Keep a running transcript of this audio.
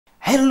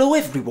Hello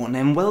everyone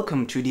and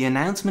welcome to the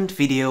announcement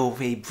video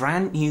of a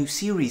brand new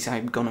series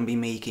I'm gonna be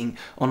making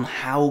on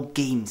how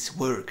games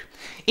work.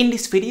 In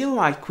this video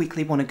I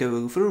quickly want to go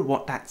over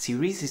what that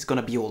series is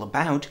gonna be all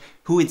about,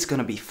 who it's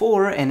gonna be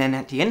for, and then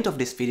at the end of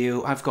this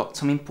video I've got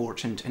some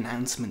important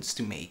announcements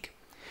to make.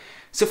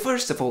 So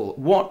first of all,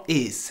 what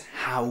is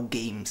how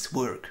games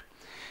work?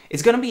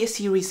 It's gonna be a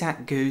series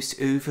that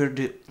goes over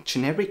the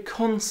generic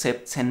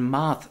concepts and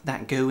math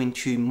that go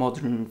into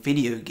modern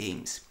video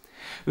games.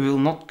 We will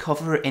not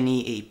cover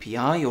any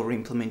API or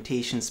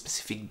implementation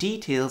specific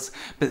details,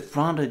 but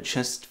rather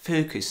just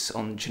focus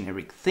on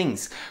generic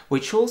things,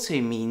 which also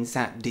means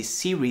that this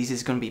series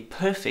is going to be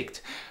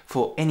perfect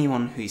for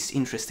anyone who is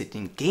interested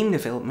in game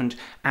development,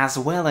 as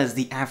well as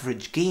the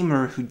average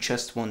gamer who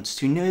just wants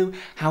to know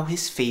how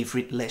his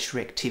favorite leisure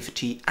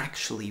activity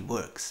actually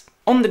works.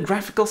 On the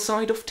graphical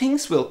side of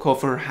things, we'll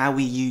cover how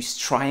we use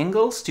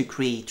triangles to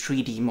create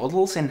 3D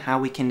models and how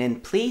we can then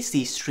place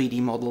these 3D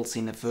models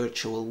in a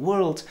virtual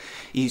world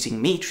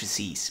using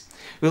matrices.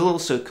 We'll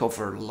also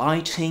cover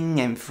lighting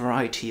and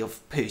variety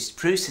of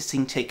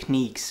post-processing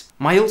techniques.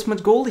 My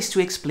ultimate goal is to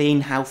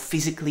explain how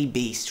physically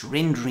based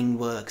rendering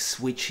works,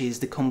 which is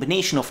the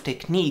combination of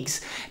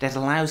techniques that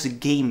allows a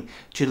game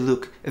to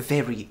look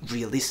very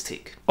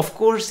realistic. Of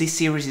course, this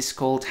series is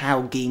called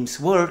How Games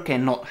Work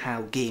and not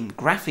How Game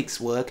Graphics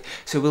Work,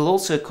 so we'll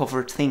also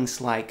cover things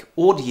like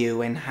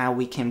audio and how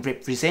we can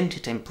represent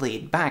it and play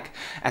it back,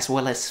 as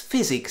well as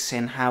physics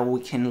and how we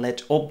can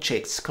let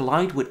objects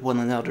collide with one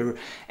another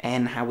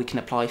and how we can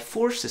apply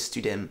forces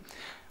to them.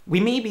 We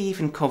may be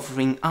even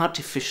covering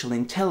artificial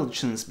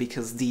intelligence,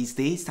 because these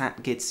days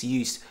that gets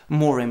used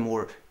more and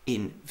more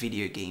in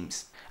video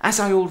games. As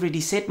I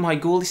already said, my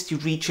goal is to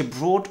reach a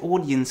broad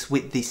audience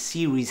with this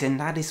series, and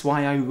that is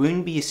why I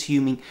won't be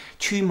assuming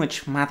too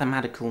much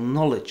mathematical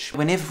knowledge.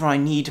 Whenever I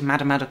need a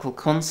mathematical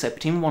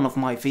concept in one of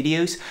my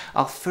videos,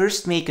 I'll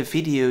first make a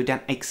video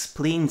that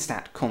explains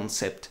that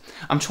concept.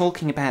 I'm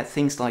talking about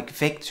things like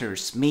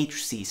vectors,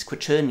 matrices,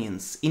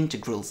 quaternions,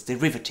 integrals,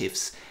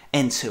 derivatives,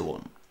 and so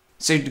on.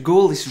 So the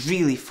goal is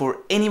really for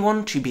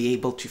anyone to be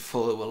able to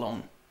follow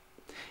along.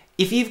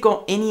 If you've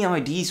got any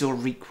ideas or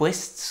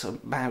requests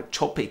about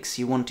topics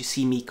you want to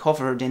see me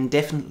cover, then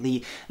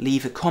definitely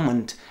leave a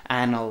comment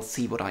and I'll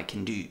see what I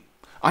can do.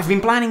 I've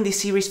been planning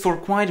this series for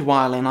quite a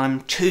while and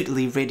I'm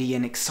totally ready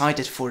and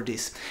excited for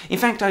this. In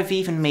fact, I've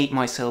even made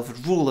myself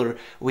a ruler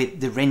with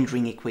the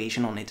rendering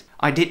equation on it.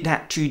 I did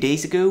that 2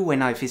 days ago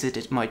when I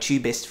visited my two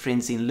best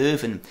friends in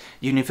Leuven.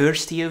 The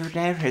university over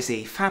there has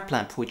a Fab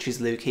Lab, which is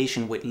a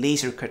location with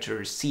laser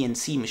cutters,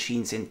 CNC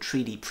machines and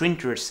 3D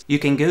printers. You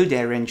can go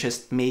there and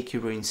just make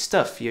your own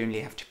stuff, you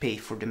only have to pay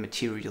for the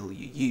material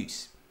you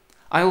use.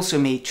 I also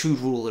made 2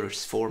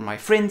 rulers for my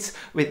friends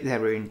with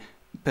their own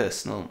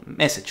personal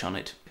message on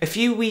it. A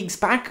few weeks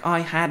back I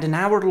had an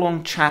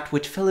hour-long chat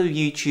with fellow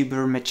YouTuber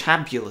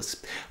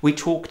Mattabulous. We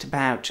talked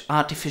about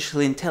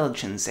artificial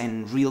intelligence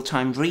and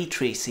real-time ray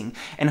tracing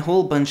and a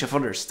whole bunch of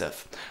other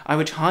stuff. I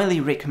would highly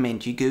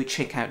recommend you go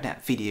check out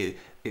that video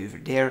over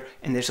there,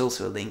 and there's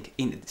also a link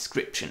in the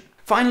description.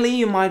 Finally,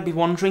 you might be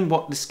wondering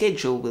what the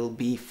schedule will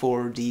be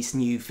for these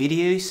new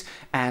videos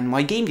and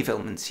my game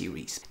development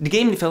series. The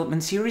game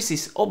development series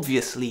is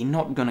obviously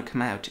not gonna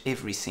come out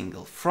every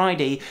single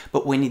Friday,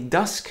 but when it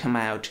does come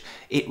out,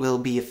 it will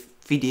be a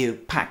video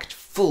packed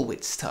full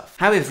with stuff.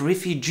 However,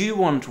 if you do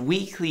want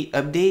weekly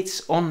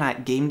updates on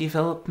that game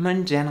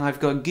development, then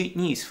I've got good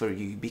news for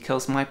you,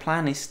 because my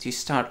plan is to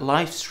start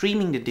live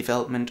streaming the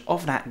development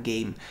of that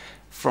game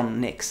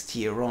from next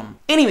year on.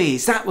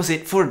 Anyways, that was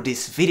it for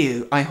this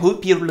video. I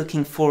hope you're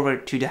looking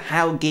forward to the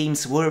How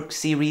Games Work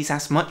series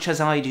as much as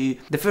I do.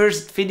 The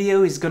first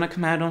video is gonna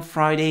come out on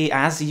Friday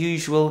as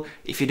usual.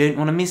 If you don't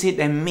want to miss it,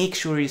 then make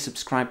sure you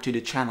subscribe to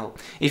the channel.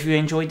 If you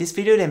enjoyed this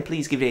video, then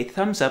please give it a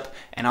thumbs up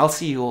and I'll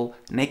see you all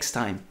next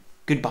time.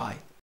 Goodbye.